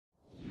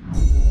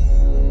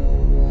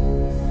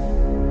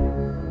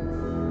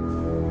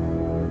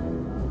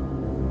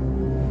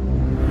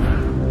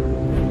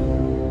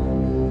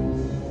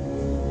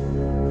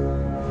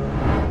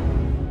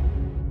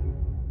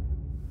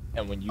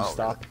you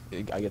stop,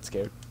 I get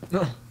scared.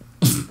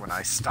 When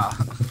I stop,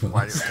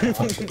 why do you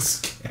I get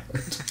scared.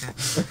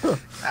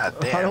 God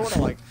damn. I don't want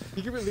to like.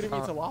 You could be leading me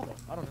into lava.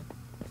 I don't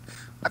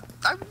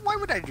know. Why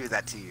would I do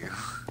that to you?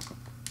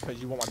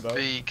 Because you want my bow.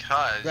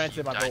 Because Granted,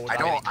 you my died bow was I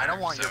dying. don't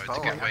want your so bow.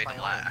 It's a I good way have to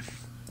my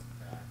laugh.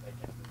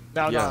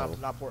 No, Yo.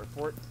 not Fort.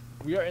 Fort.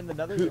 We are in the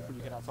Nether. Therefore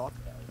you cannot talk.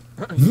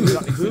 Who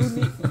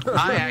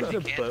I actually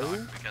needs a can't bow?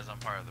 talk because I'm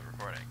part of the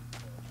recording.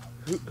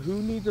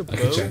 Who needs a bow? I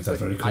can change that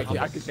very quickly.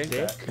 I can change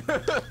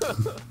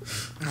that.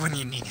 When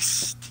you need a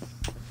stick.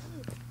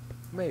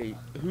 Mate,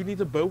 who needs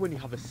a bow when you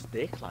have a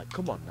stick? Like,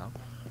 come on now.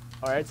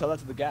 Alright, tell that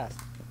to the gas.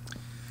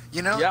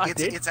 You know, Yeah, I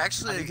it's did.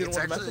 actually And you didn't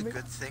wanna mess a with me?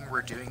 good thing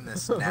we're doing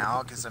this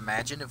now, because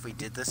imagine if we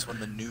did this when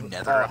the new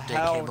Nether Oh, update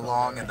hell came no.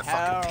 along and the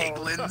fucking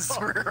Hell piglins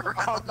no. were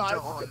around. not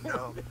Oh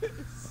no.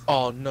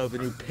 Oh no, the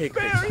new pig.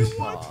 Barry,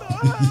 what the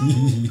hell?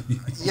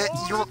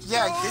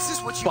 Yeah, this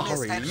is what you missed.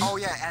 Sorry. And, oh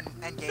yeah,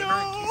 and gamer,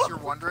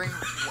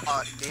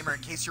 in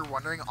case you're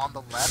wondering, on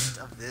the left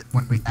of the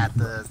when we at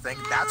the thing,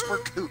 that's where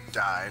Coop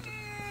died.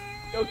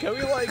 Yo, can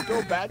we like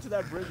go back to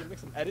that bridge and make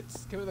some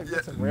edits? Can we like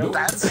make some railroad?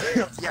 This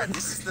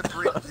is the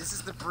bridge. This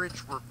is the bridge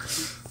where Coop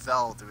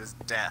fell to his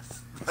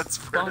death. That's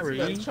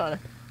where. Sorry.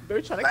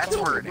 They're trying to That's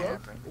kill where me, it bro.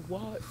 happened.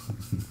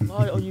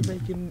 Why are you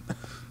making...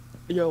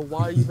 Yo,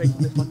 why are you making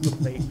this like the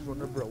Maze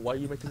Runner, bro? Why are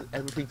you making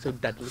everything so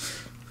deadly?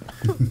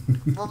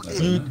 Well,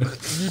 You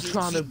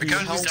trying to be He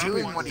Because was we don't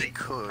doing want what to he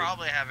could.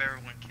 probably have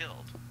everyone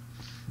killed.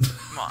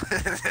 Come on.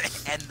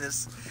 End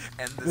this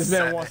This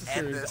man wants the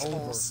end series this over.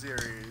 whole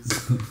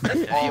series. If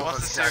he All of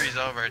wants the us series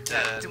died. over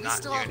to Do we not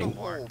still do have the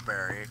anymore. hole,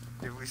 Barry?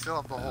 Do we still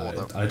have the hole?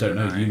 though? I don't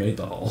know, you made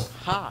the hole.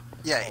 Ha!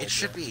 Yeah, it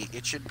should be.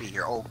 It should be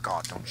here. Oh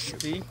God, don't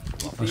shoot. See?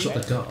 I shot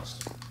the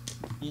cast.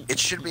 It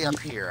should be up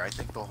here. I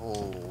think the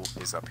hole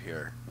is up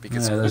here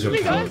because. Yeah, there's your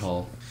Hey, code guys.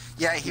 hole.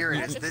 Yeah, here it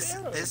is. Magic This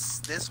arrow.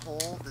 this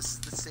hole. This is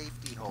the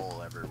safety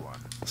hole, everyone.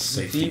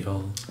 Safety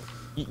hole.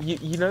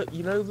 You know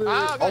the...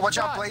 Oh, watch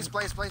out! shot. Blaze!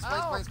 Blaze! Blaze!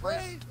 Blaze! Blaze!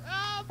 Blaze!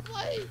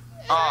 Blaze!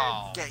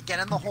 Oh. Get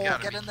in the hole.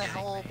 gotta Get be in the kidding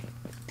hole. me.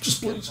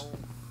 Just Get in the please. hole.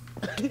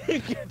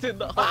 Get in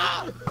the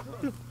hole!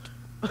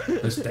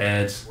 It's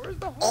dead. Where's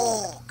the hole?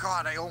 Oh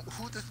God!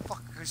 Who the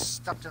fuck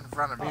stepped in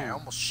front of me? I Oh.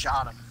 almost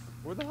shot him.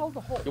 Where the hell's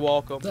the hole? You're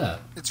welcome. There.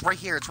 It's right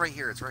here. It's right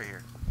here. It's right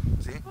here.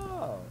 See?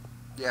 Oh.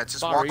 Yeah, just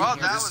Sorry. walk Well, in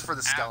here. that This was is for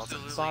the skeletons.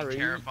 absolutely Sorry.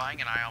 terrifying,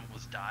 and I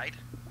almost died.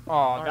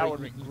 Oh, that Sorry,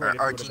 would be you- great.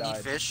 Our if you genie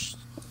would've died. fish.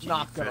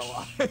 Not Genie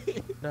gonna fish.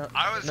 lie. No,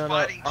 I was no,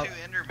 fighting no, two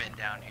Endermen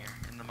down here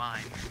in the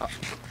mine.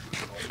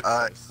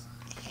 Hey,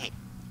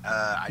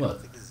 I What?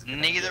 don't think this is a good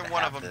idea Neither to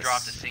one have of them this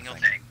dropped a single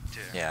thing. thing, too.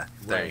 Yeah,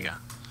 there you go.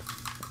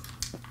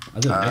 I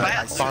didn't Uh, know. If I I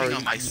had see, looting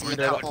on my I see sword, a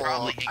that would couple.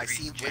 probably I increase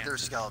see wither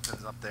chances.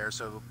 skeletons up there,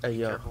 so Hey, be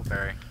yo. careful,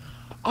 Barry.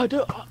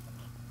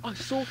 I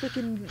saw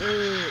freaking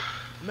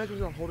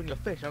Megatron holding a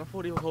fish, and I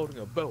thought he was holding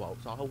a bow out,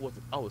 so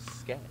I was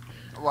scared.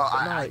 Well,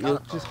 But I no, got you're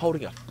a just bow.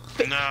 holding a.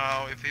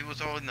 No, if he was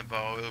holding the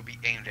bow, it would be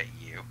aimed at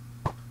you.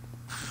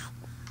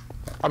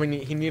 I mean,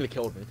 he nearly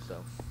killed me,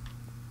 so.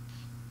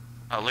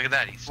 Oh, look at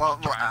that. He's Well,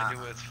 trying to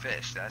do it with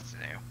fish. That's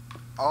new.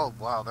 Oh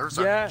wow, there's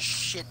Yeah. a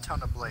shit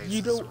ton of blazes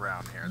You don't-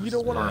 around here. you This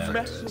don't is wanna perfect.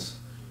 mess There it with- is.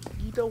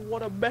 You don't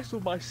want to mess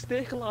with my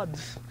stick,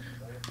 lads.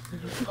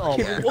 Oh,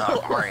 Yeah, man.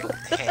 alright,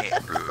 hey. I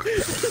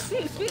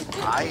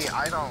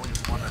don't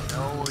even want to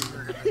know what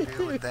you're gonna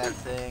do with that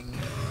thing.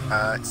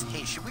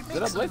 Hey, should we Did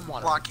make I some blaze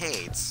one?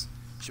 blockades?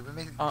 Should we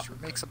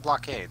make some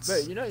blockades?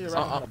 But you know you're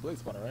running on a blaze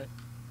spawner, right?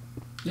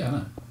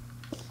 Yeah,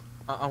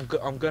 I know.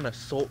 I'm gonna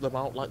sort them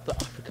out like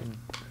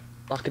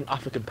an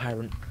African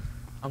parent.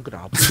 I'm gonna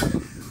have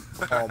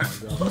Oh my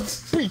god.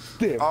 beat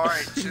them.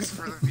 Alright, just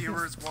for the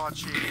viewers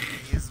watching,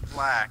 he is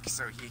black,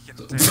 so he can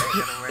get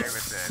away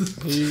with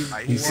it.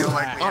 I He's feel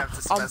like we black.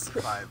 have to I'm-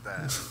 specify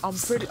that. I'm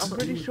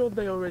pretty sure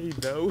they already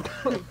know.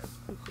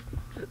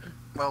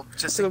 Well,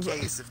 just in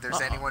case, if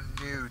there's anyone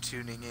new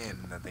tuning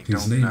in that they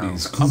His don't name know.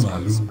 is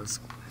Kumaru.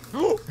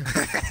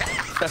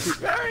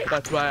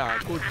 That's why I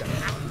could.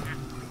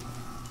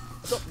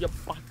 Stop your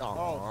butt.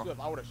 Oh, good.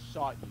 I would have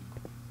shot you.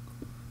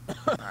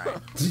 Alright.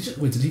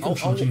 Did he go Oh,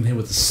 charging in here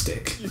with a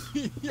stick?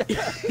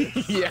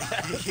 Yeah.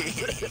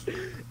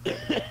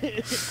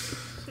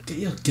 Get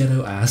your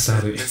ghetto ass out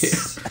of here.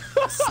 This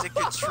stick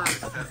of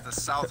truth, as the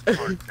South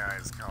Park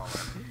guys call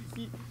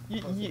it.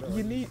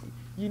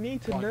 You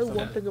need to know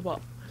one thing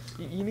about.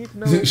 You need to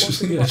know Yeah, one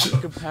thing about sure.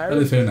 African I parents.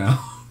 live here now.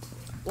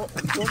 One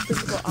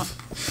thing about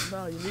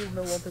no, you need to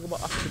know one thing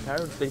about African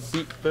parents. They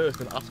speak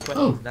first and ask questions.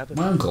 Oh, Never.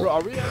 my uncle. Bro,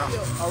 are we able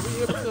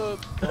to...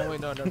 Oh wait,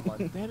 no, never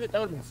mind. Damn it,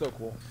 that would've been so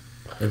cool.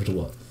 Able to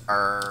what?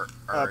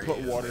 Put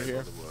water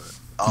here.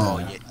 Oh,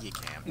 No. you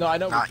can. No, I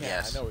know Not we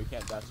can't. yet. I know we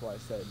can't. That's why I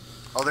said.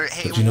 Oh, there.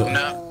 Hey, But do you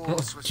know- whoa,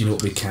 Do you know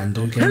what we can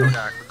do, Go Gamer?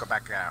 back, go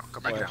back down.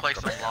 Go back What? down. Play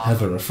Go some back down. lava.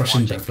 Have a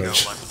refreshing watch it go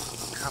beverage. like-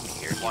 Come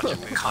here. Watch it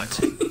move like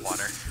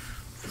water.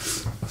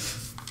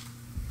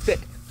 Sick.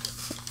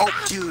 Oh,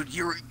 dude,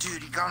 you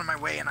got in my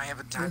way, and I have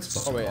a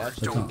dinosaur. Oh wait, They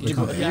actually, can't- you they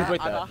can't can be. you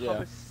break and I that? have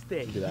Yeah. a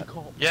stick. Do that. You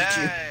can't. Yay!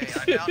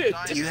 I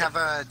found Do you have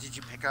a? Did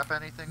you pick up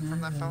anything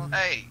from that fella?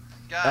 Hey,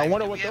 guys, I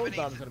wonder do what we have those any-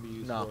 diamonds gonna be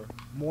used No. for.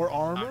 More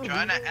armor? I'm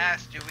trying to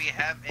ask, do we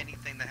have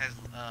anything that has,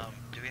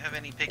 do we have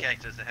any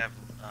pickaxes that have,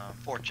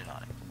 fortune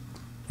on it?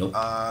 Nope.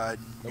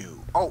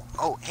 No.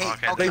 Oh, hey,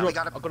 okay, we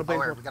got a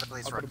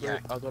blaze rod. Yeah.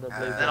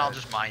 Then I'll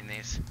just mine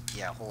these.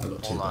 Yeah, I hold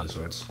got two on blaze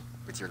rods.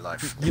 with your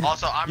life.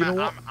 Also, I'm you know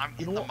what?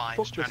 in the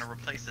mines trying to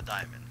replace the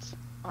diamonds.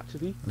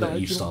 Actually, That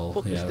guys, you know stole.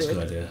 what? Fuck Yeah, this that's a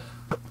good stick. idea.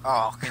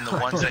 Oh, In the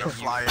ones that you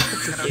fly,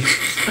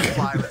 he's gonna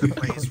fly with the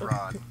blaze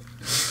rod.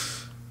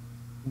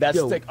 That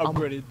Yo, stick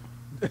upgraded.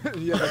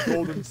 Yeah, the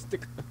golden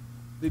stick.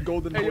 The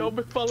golden Hey, yo,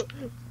 boy. big fella,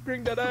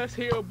 bring that ass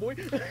here, boy.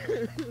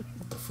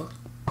 What the fuck?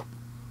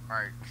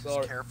 Alright,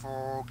 Sorry.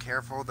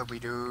 careful that we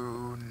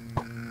do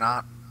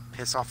not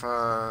piss off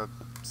a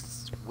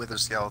wither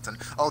skeleton.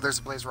 Oh, there's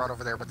a blaze rod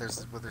over there, but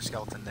there's a wither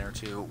skeleton there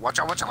too. Watch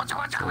out. Oh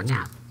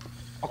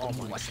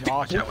my gosh.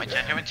 Watch out. Why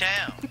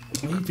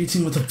are you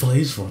beating with a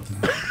blaze rod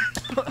now?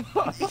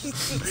 He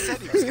said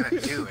he was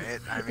gonna do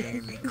it. I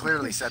mean, he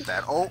clearly said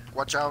that. Oh,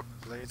 watch out,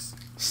 blaze.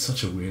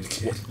 Such a weird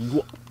kid.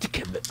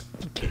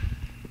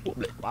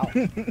 Wow.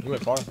 You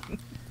went far.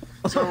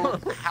 So,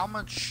 how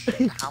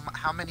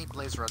many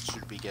blaze rods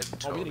should we get in Oh,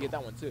 total? we need to get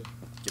that one too.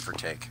 Give or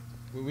take.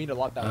 We need to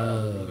lock that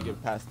one. We need to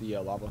get past the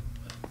lava.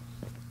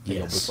 Hey,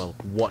 yo, big Yes. fella,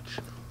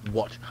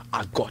 watch,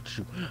 I got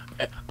you.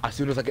 As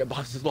soon as I get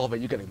past this lava,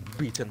 you're getting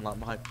beaten like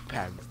my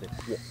parents did.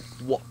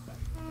 What?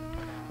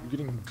 You're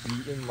getting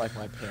beaten like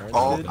my parents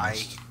Oh, did.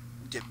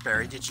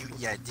 Barry, did you?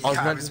 Yeah, I was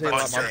I meant was to say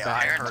about to like say, my I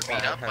parents heard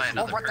beat that. up by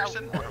another what that-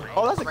 person?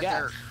 Oh, that's a right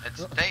gas. there.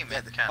 It's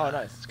Damon, kind Oh, of.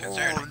 nice. It's Oh,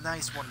 concerning.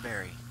 nice one,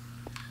 Barry.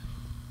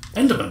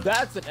 Enderman!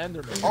 That's an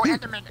Enderman. Oh,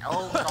 Enderman.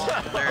 Oh,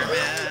 God.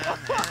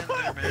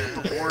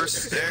 Enderman, The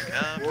worst. they're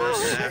coming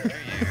Worst. after you.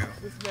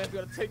 This man's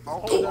gonna take this Oh,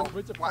 whole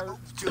bridge what? apart.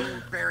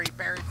 Dude, Barry,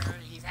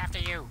 he's after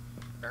you.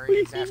 Barry,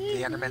 he's after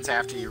the Enderman's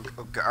after you.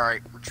 Oh,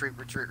 Alright, retreat.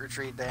 The I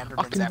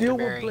Enderman's can after deal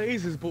with Barry.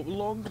 blazes, but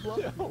long blood.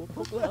 Yo,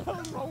 what the hell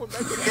is wrong with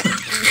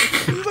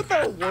Mexico? He's like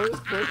the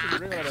worst person to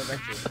bring on an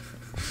adventure.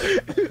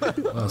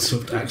 Well,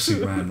 Swift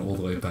actually ran all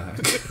the way back.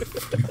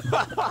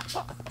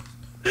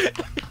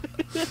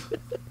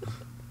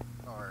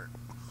 Alright.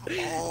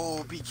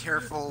 Oh, be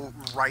careful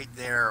right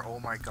there. Oh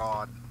my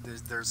God.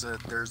 There's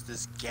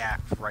this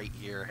gap right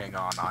here. Hang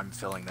on, I'm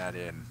filling that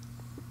in.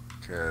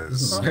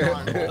 Cause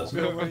Filling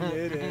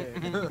it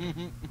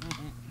in.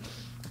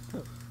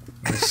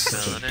 That's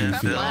such a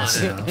goofy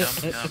ass now.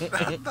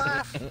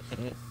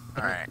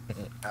 Alright.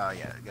 Oh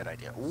yeah, good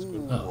idea.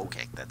 Ooh, Oh.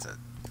 okay, that's it.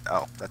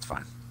 Oh, that's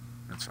fine.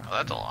 That's fine. Oh,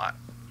 that's a lot.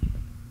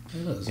 Hey,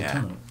 look, there's Yeah. a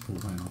tunnel. Oh,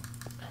 hang on.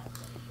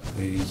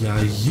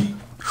 Yeah, yeet.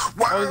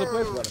 Oh, there's a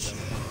place running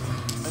there.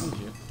 I need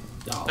you.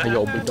 Oh, Hey,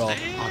 yo, big dog, I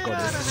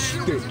got it.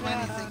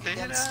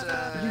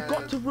 You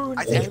got to ruin I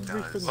think it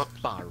everything, does.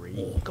 Barry.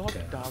 Oh, God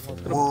okay. damn, I was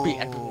gonna beat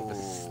everyone with a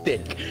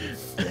stick.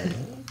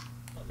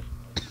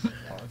 Oh,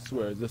 I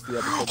swear, is this the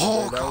episode?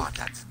 Oh that God,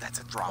 was? that's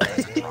a drop.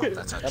 That's a drop.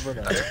 That's a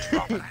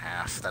drop and a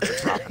half. That's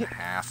a drop and a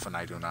half, and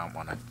I do not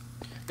want to.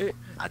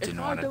 I If didn't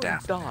I want to don't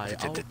daff. die,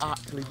 I'll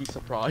actually be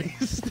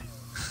surprised.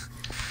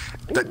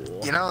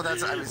 You know,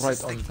 that's I was Right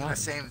just on thinking the time.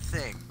 same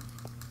thing.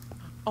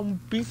 I'm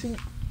beating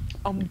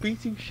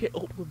shit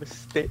up with a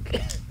stick.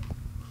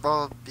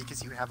 Well,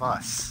 because you have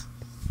us.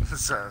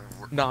 So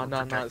Nah, we're it's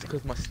protecting.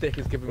 because my stick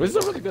is giving me. This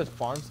is a really good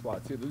farm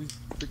spot too. These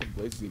freaking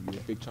blazes give you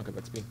a big chunk of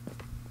XP.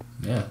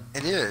 yeah.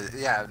 It is,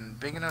 yeah, and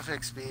big enough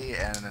XP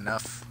and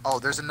enough. Oh,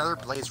 there's another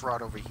blaze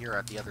rod over here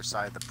at the other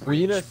side of the bridge. We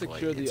need to like,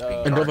 secure it's the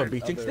being Another guarded.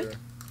 beating stick?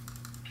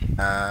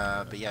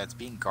 But yeah, it's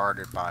being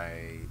guarded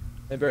by.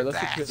 Hey Barry, let's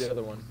That. secure the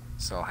other one.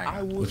 So hang I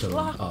on. would Which other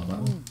one? laugh. Oh, that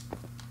one.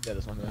 Yeah,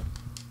 this one. Yeah.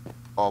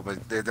 Oh,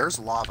 but there's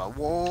lava.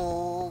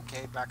 Whoa.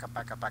 Okay, back up.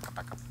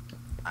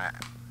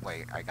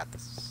 Wait, I got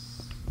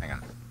this. Hang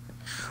on.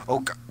 Oh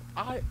God.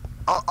 I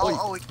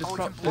Oh, you can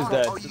disrupt- block.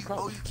 dead. Oh, you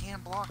Disrupt. can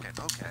block it.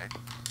 Okay.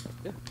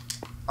 Yeah.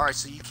 All right,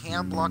 so you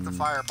can block the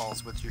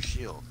fireballs with your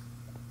shield.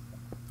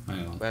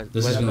 Hang on. Where's-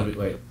 This is where's gonna that? be.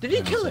 Wait. Did he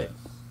hang on kill a it?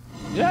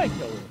 sec. Yeah, I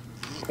killed it.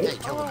 Yeah, you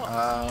killed him.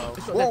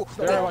 It's Whoa! next-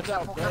 Barry, watch out,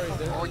 careful, Barry,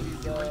 careful. there Oh,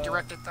 is, you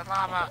redirected the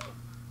lava.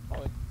 Fire.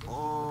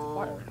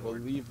 Oh. We'll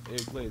leave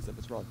a blaze if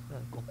it's wrong.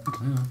 Alright, cool.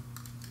 Hang on.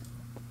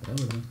 Bear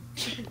with me.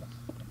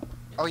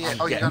 Oh yeah.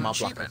 I'm Oh, you getting got an my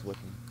achievement. blackness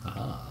with me.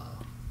 Ah.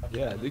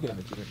 Yeah, they get an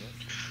achievement.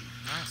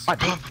 Yes. Nice. I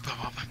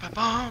did.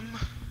 Bum.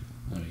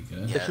 There we go.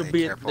 Yeah, There should they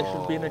be an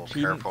careful achievement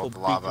with for the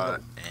lava,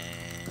 beating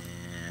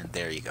and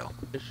there you go.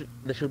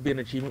 There should be an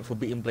achievement for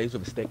beating Blaze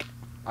with a stick.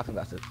 I think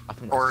that's it. I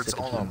think that's Or a it's sick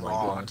all achievement.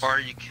 wrong. Or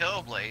you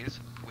kill Blaze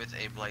with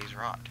a blaze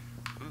rod.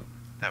 Ooh,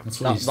 that That's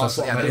would what he's. that's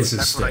what- Yeah, That is his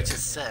that's what I stick.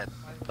 just said.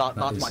 That's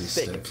That is my his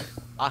stick. stick.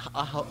 I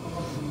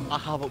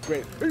have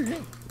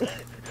upgraded.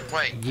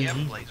 Wait, you have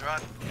a blaze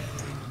rod?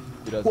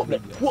 He does. Wobble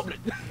it, yes. wobble it.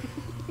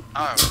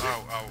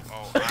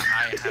 Oh. I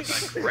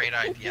have a great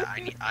idea.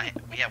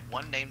 We have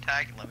one name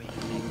tag. Let me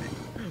name it.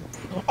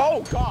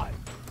 Oh God!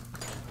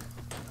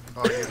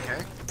 Oh, you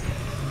okay?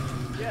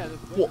 Yeah, this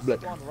What blaze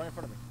blood? spawned right in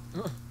front of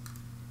me.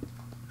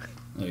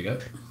 There you go.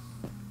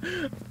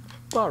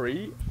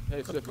 Barry,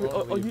 Hey, Swift,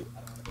 are you?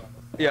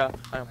 Yeah,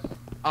 I am.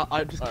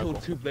 I just Alright, killed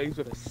cool. 2 Blaze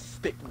with a stick.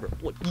 stick, bro.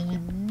 What do you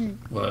mean?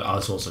 Well, I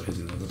was also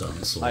hitting the other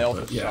dinosaur. I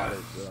also but yeah. shot it.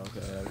 But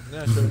okay.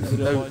 Yeah,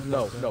 sure.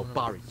 No,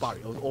 Barry,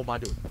 it was all my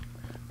doing.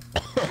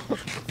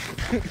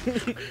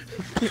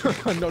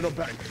 No,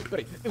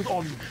 Barry, it was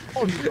on me,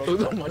 bro. It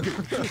was all my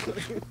doing.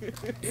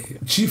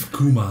 Chief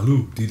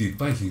Kumalu did it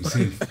by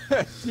himself.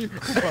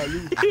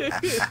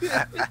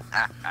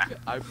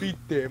 I beat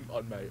them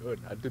on my own.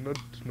 I do not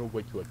know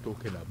what you are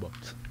talking about.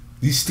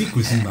 This stick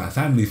was in my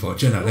family for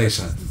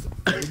generations.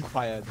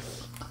 Quiet.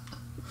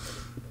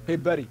 Hey,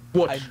 buddy.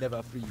 What? I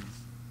never freeze.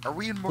 Are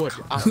we in more What?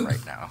 combat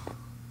right now?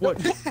 What?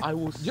 I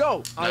will.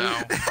 Yo, I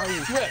No.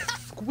 will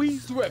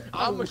squeeze.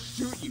 I'm gonna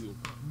shoot you.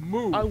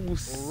 Move. I will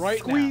right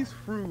squeeze now.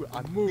 through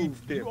and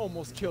Move. beat You them.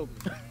 almost killed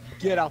me.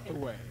 Get out the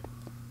way.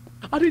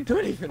 I didn't do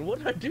anything. What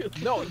did I do?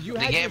 No, you The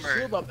had your gamer,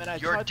 shield up, and I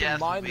your tried to death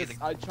mine will be this.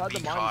 the- I tried to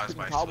be mine caused this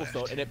by freaking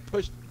cobblestone, Swift. and it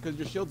pushed because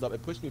your shield's up.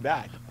 It pushed me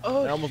back.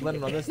 Oh, and I almost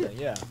landed on this thing.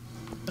 Yeah.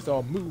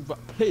 So move,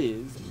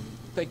 please.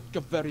 Thank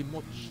you very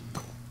much.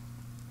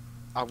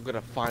 I'm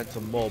gonna find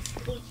some more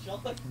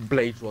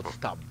blaze rods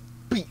to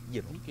beat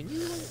you. Can you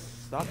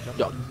stop?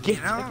 Yo, get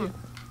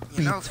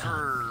You know,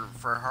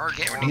 for hard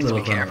Gamer core needs to be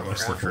Look, careful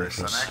rest of the fortress,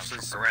 I'm fortress. actually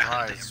Around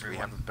surprised we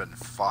everyone. haven't been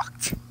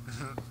fucked.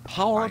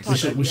 How aren't We I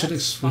should dead yet?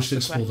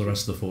 explore the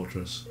rest of the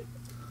fortress.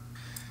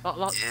 That's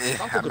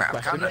Yeah, a good I'm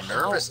question. kind of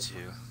nervous too.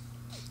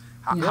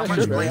 How Yeah, much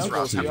sure, blaze I'll go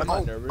rods see have you. we? I'm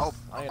not Oh, nervous. oh,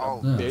 I ain't oh,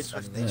 a Yeah.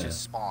 bitch. they Yeah.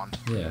 just spawned.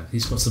 Yeah,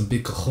 he's got some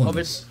big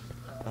cojones.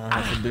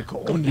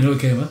 Come You know,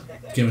 gamer,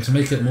 to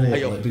make it more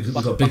Hey, yo, like we've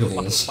back got up, bigger back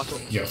up, balls. back up.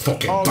 You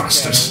fucking Okay,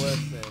 bastard.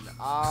 listen.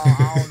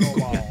 I don't know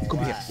about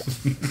Come here.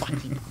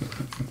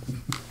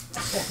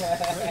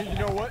 that. You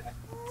know what?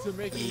 To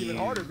make it even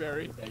harder,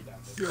 Barry.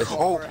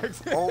 Oh,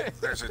 oh,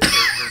 there's a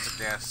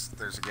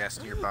gas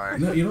nearby.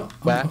 No, you know,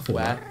 I'm for it.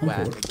 I'm for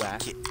it. Where?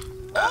 Ki-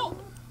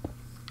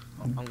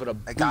 I'm gonna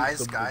beat Guys,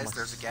 them with guys, my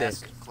there's a gas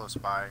stick. close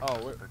by.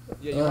 Oh,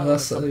 yeah, you might want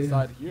That's to come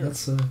inside here.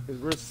 that's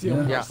Because we're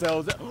sealing Yeah.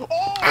 ourselves.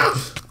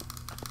 Oh!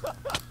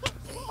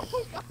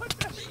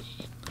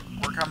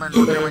 We're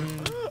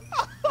coming.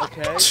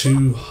 Okay.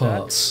 2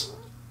 hearts.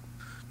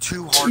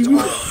 2 hearts. Two-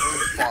 Oh,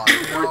 fuck.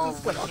 No,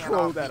 just we gonna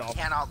throw cannot, that we off.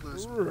 cannot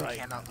lose. We Right.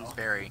 cannot lose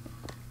Barry.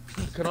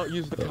 Cannot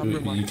use the camera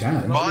in my You can.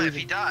 Not Well, if using-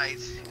 he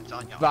dies, it's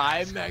on your Bye,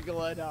 hands.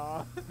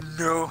 Megalodon.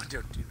 No, don't do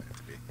that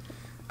to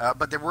me.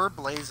 But there were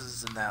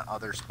blazes in that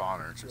other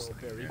spawner. Just Yo,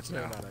 like Barry, you yes, came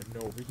now. out of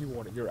nowhere. He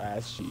wanted your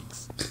ass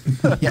cheeks.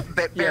 Yeah,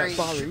 Barry, you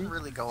sorry. should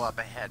really go up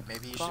ahead.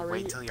 Maybe you should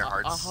wait till your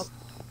heart's.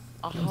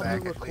 I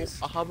back, at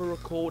least. I have a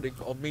recording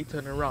of me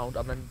turning around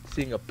and then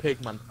seeing a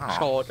pigman Oh.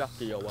 charge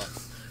after your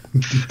ass.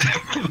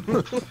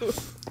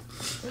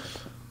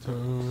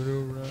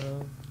 Turn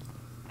around.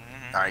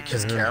 Alright,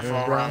 just careful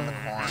around the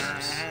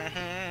corners.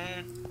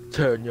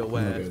 Turn your Oh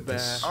my ass God, back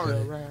this-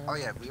 around. Oh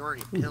yeah, we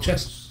already Ooh, pillaged.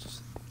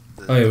 chest.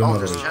 the- Oh yeah, we oh, might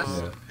there's have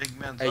chests. yeah. Big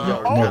man's Hey, yo,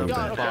 arm. Oh, no,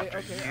 God, no. okay,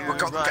 okay. You We're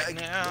go, right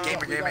now.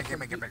 gamer,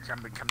 We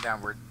got come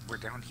down. We're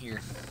down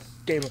here.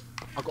 Gamer,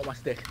 I got my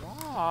stick.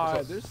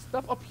 God, there's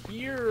stuff up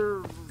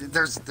here.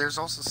 There's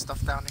also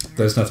stuff down here.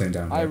 There's nothing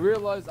down I here.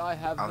 realize I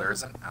have. Oh, there never-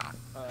 isn't. Oh.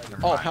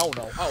 Never Oh mind. hell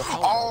no! Oh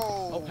hell no!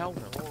 Oh. Oh hell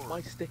no!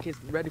 My stick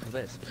isn't ready for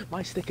this.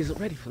 My stick isn't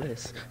ready for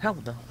this. Hell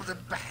no! Well, then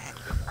bang.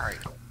 Alright.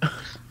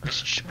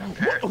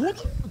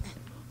 What?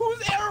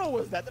 Whose arrow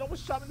was that? That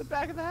almost shot me in the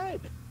back of the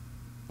head.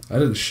 I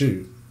didn't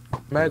shoot.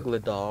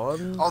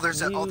 Megalodon. Oh,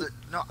 there's a. can Oh, you-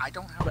 no, I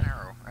don't have an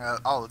arrow.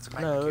 Oh, it's a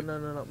No, magnet.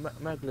 no.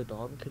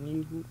 Megalodon, can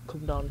you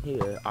come down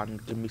here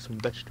and give me some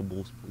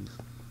vegetables, please?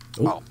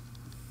 Oh.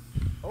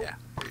 Oh. Yeah.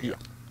 Yeah.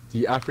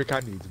 The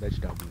Africa needs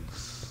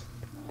vegetables.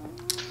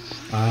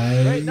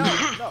 Wait, no.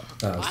 Oh,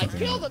 it's I nothing.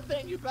 killed the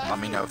thing, you bastard. Let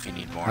me know if you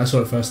need more. I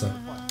saw it first though.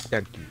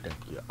 Thank you.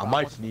 I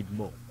might need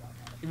more.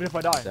 Even if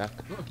I die. Zach.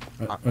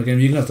 Okay,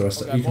 you can have the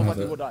rest. Okay, You can most have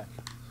likely will it. die.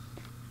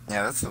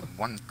 Yeah, that's the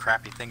one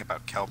crappy thing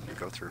about kelp. You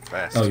go through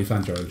fast. Oh, you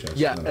found your own chest.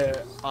 Yeah,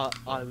 Oh.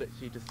 I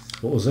literally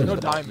just What was it? No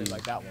About diamond you.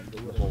 like that one.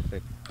 the whole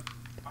thing.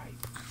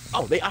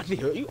 Oh, they actually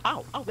hurt you?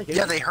 Ow, they hurt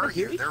Yeah, you. they hurt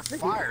you. hurt They're They hurt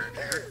fire.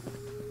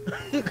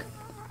 you.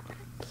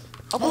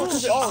 Oh,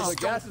 Jesus, the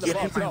gas is get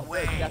above. in my No,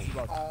 way. the gas is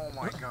above. Oh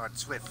my god,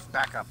 Swift,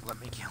 back up. Let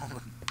me kill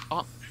them.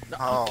 No,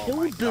 Oh I killed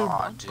my them.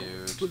 god,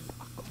 dude.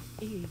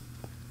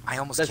 I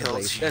almost There's a killed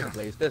blaze,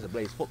 you. there's a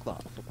blaze, fuck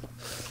that.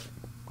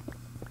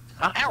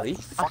 Ow, Actually,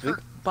 fucker.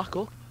 back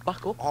up.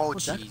 Oh,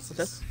 What's that?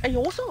 Jesus. Hey, yo,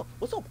 what's up?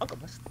 I got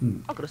Hmm.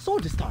 I got a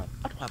sword this time.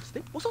 I don't have a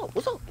stick. What's up?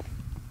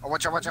 Oh,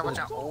 watch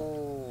out.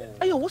 Oh.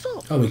 Hey, yo, what's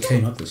up? Oh, we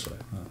came up this way.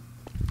 Oh.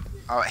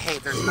 Oh, hey,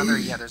 there's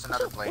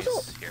another blaze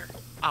What's here.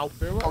 Ow.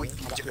 Oh,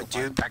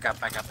 dude, back up.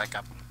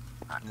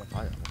 I'm on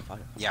fire.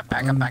 Yeah,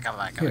 back up.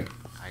 Here.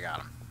 I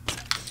got him.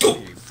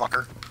 You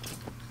fucker.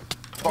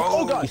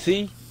 Oh, God. You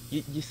see?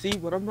 You see,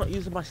 when I'm not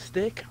using my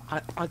stick,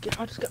 I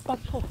just get bad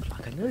luck.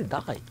 Like, I nearly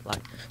die.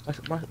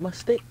 Like, my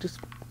stick just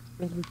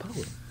brings me power.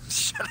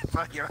 Shut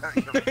up, you're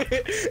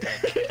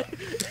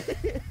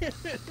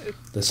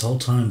This whole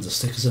time, the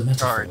stick is a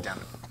metaphor. Alright, damn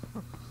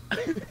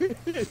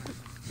it.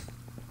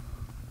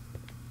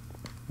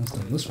 Let's go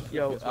this way.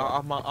 Yo,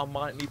 I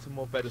might need some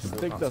more vegetables.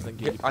 Stick doesn't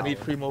give you I need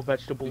power. 3 more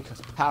vegetables.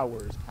 Because power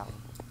is power.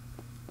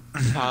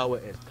 Power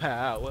is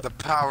power. The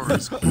power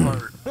is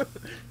hard.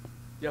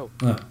 Yo,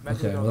 Oh,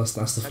 okay, well that's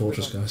the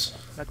fortress, guys.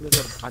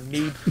 Megalodon, I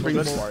need 3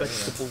 this more part,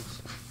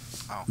 vegetables.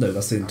 Oh, No,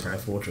 that's the entire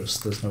okay. fortress.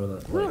 There's no other.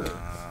 Really?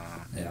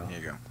 Yeah. Here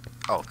you go.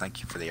 Oh, thank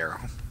you for the arrow.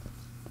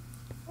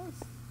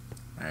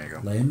 There you go.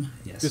 Lame?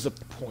 Yes.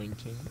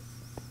 Disappointing.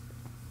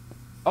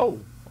 Oh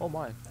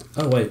my.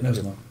 Oh wait, no,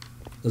 there's not.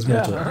 There's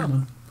more to it. Yeah. Come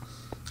on.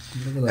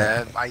 Look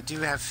at that. I do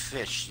have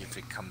fish if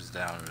it comes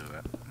down to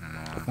it.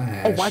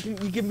 Oh, why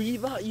didn't you give me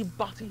that, you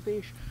batty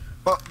fish?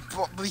 But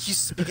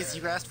because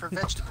you asked for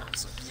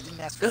vegetables. You didn't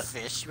ask for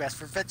fish, you asked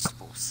for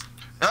vegetables.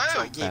 So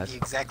I gave you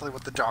exactly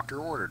what the doctor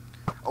ordered.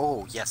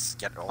 Oh, yes,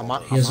 get all Am I-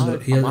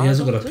 those. He Am I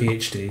hasn't got a adopted?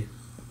 PhD,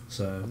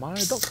 so. Am I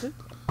a doctor?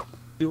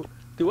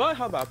 Do I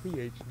have a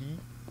PhD?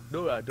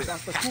 No, I don't.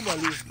 That's the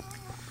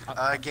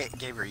Kumalu.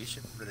 Gabriel, you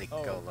should really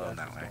Oh, go alone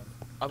that's that way.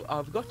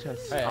 I've got a...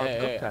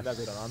 Hey, I've got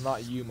a... Megalodon, I'm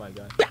not you, my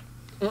guy.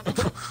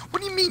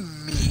 What do you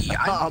mean me?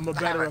 I'm a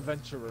better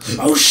adventurer.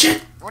 Oh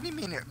shit! What do you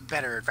mean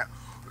better?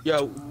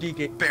 Yo,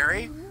 DK.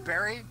 Barry?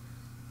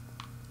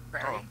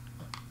 Oh.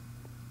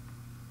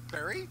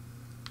 Barry?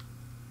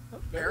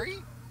 Barry?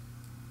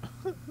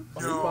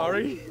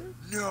 Sorry?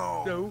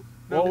 No. No.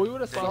 Well, we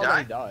would have Did he thought die?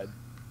 that he died.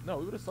 No,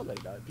 we would have thought that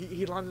he died.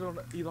 He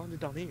landed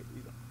down here.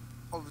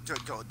 Oh,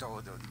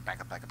 don't.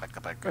 Back up.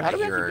 Wait, how do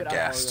we You're actually get out? Oh,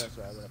 gassed. that's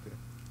right, I went up here.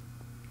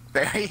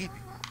 Barry?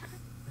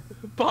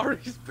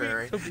 Barry's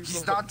Barry?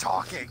 He's not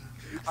talking.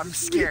 I'm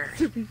scared.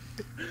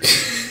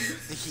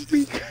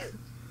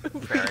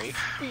 Barry?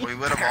 We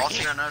would have all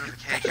seen a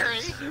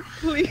notification.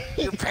 Please.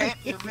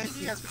 You're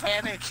making us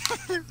panic.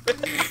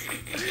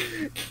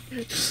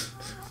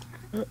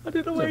 I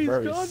don't know where These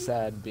are he's very gone.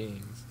 sad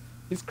beings.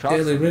 He's Yeah,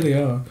 crouched. they really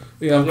are.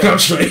 Yeah, I'm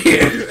crouched right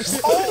here.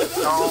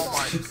 Oh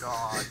my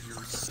god, you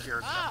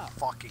scared the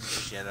fucking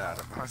shit out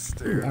of us,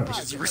 dude. Ouch.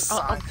 Because you were I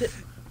silent.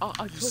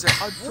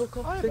 took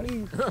off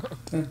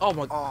thingy. Oh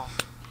my... Oh,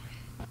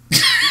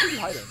 Where's he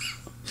hiding?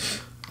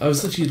 I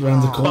was literally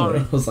around the corner.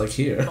 I was like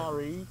here.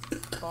 Sorry.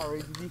 Did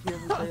you hear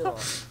me say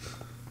that?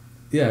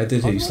 Yeah, I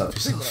did hear you Why slap do I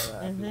yourself.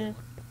 think like that?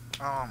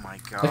 oh my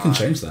god. I can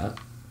change that.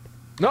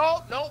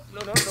 No.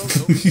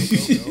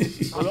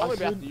 We'll only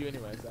be after you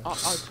anyway.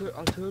 So.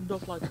 I turned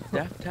off like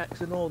death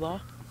text and all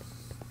that,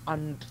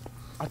 and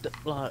I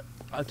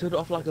turned it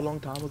off like a long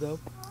time ago,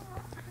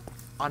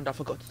 and I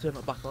forgot to turn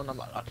it back on. I'm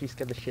like, actually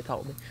scared the shit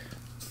out of me.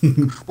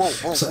 Whoa.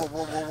 So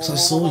I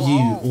saw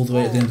you all the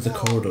way at the end of the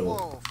corridor.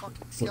 Whoa,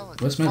 fucking skeleton.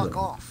 Where's Fuck Megalodon?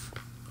 off.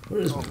 Where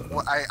is Oh, Megalodon?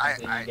 well,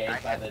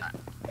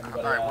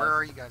 Alright, where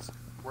are you guys?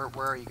 Where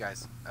are you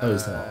guys? Oh,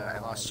 is that- I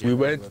lost We you.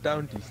 went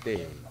down the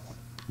stairs.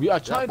 We are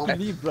trying well, to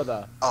leave,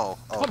 brother. Oh,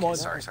 Come okay, on.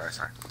 sorry.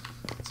 Stop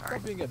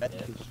being a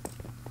bitch.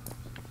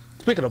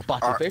 Speaking of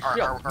batty fish,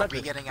 yo, Are we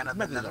Megalodon, getting out of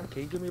the nether? Megalodon,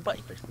 can you give me a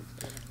batty fish,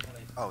 please?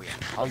 Oh, yeah.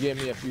 I'll give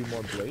me a few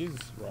more blaze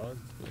rods.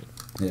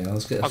 Yeah,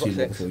 let's get I a got few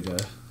more 6. before we go.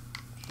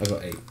 I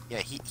got 8. Yeah,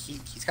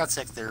 he's got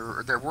 6.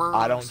 There were...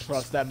 I don't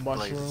trust that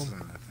blazes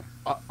mushroom.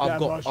 and- I've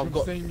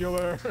got,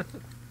 singular.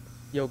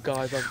 yo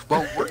guys,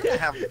 Well, we're gonna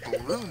have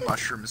blue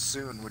mushrooms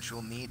soon, which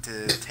we'll need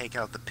to take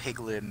out the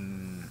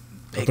piglin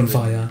Open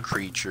fire.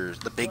 creatures.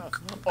 The big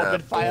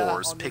Open fire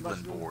boars, on the piglin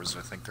mushroom. boars,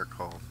 I think they're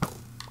called.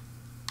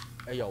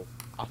 hey yo,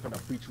 I'm gonna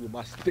beat you with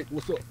my stick.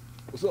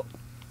 What's up?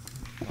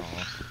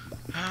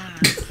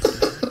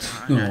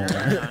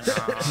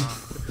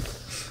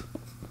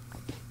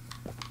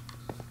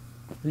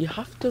 You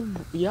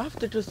have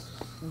to just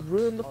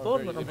ruin the Oh, fun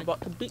very when I'm easy.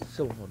 about to beat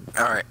someone.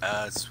 Alright,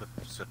 Swift,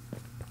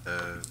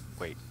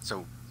 wait,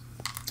 so...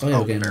 Oh yeah,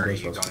 Oh, we're getting all Barry,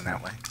 blaze you rods. going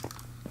that way?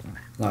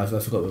 No, I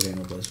forgot we were getting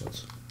all blaze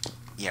rods.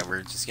 Yeah,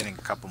 we're just getting a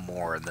couple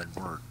more, and then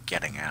we're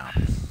getting out.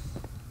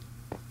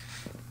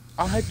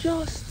 I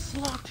just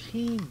slapped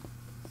him,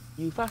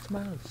 you fat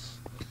mouse.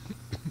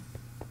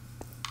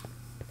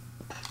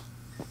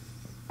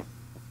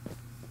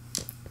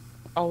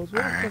 I was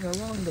walking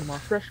around in my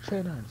fresh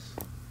trainers,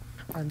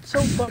 and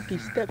somebody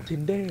stepped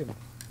in them.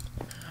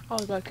 I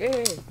was like,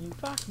 hey, you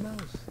fat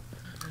mouse.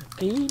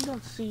 Can you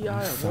not see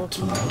I am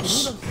walking? Can you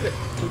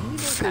not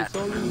say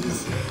sorry?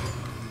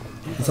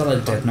 Is that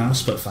like Dead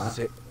Mouse but fat?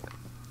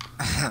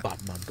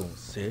 Batman don't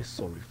say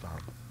sorry, fam.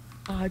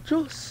 I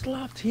just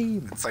slapped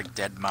him. It's like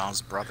Dead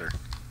Mao's brother.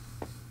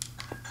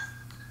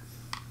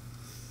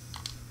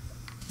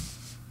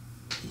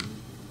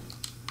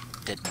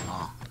 Dead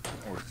Mao.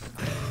 Or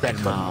Dead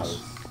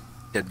mouse.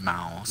 Dead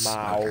Mao's.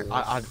 Mao. Okay.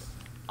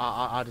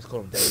 I just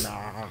call him Dead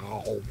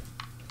Mouse.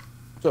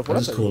 So if I what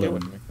just I call get him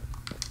away from me.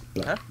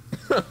 Black.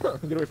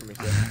 Get away from me.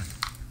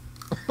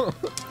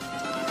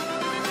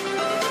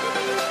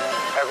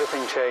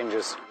 Everything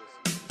changes.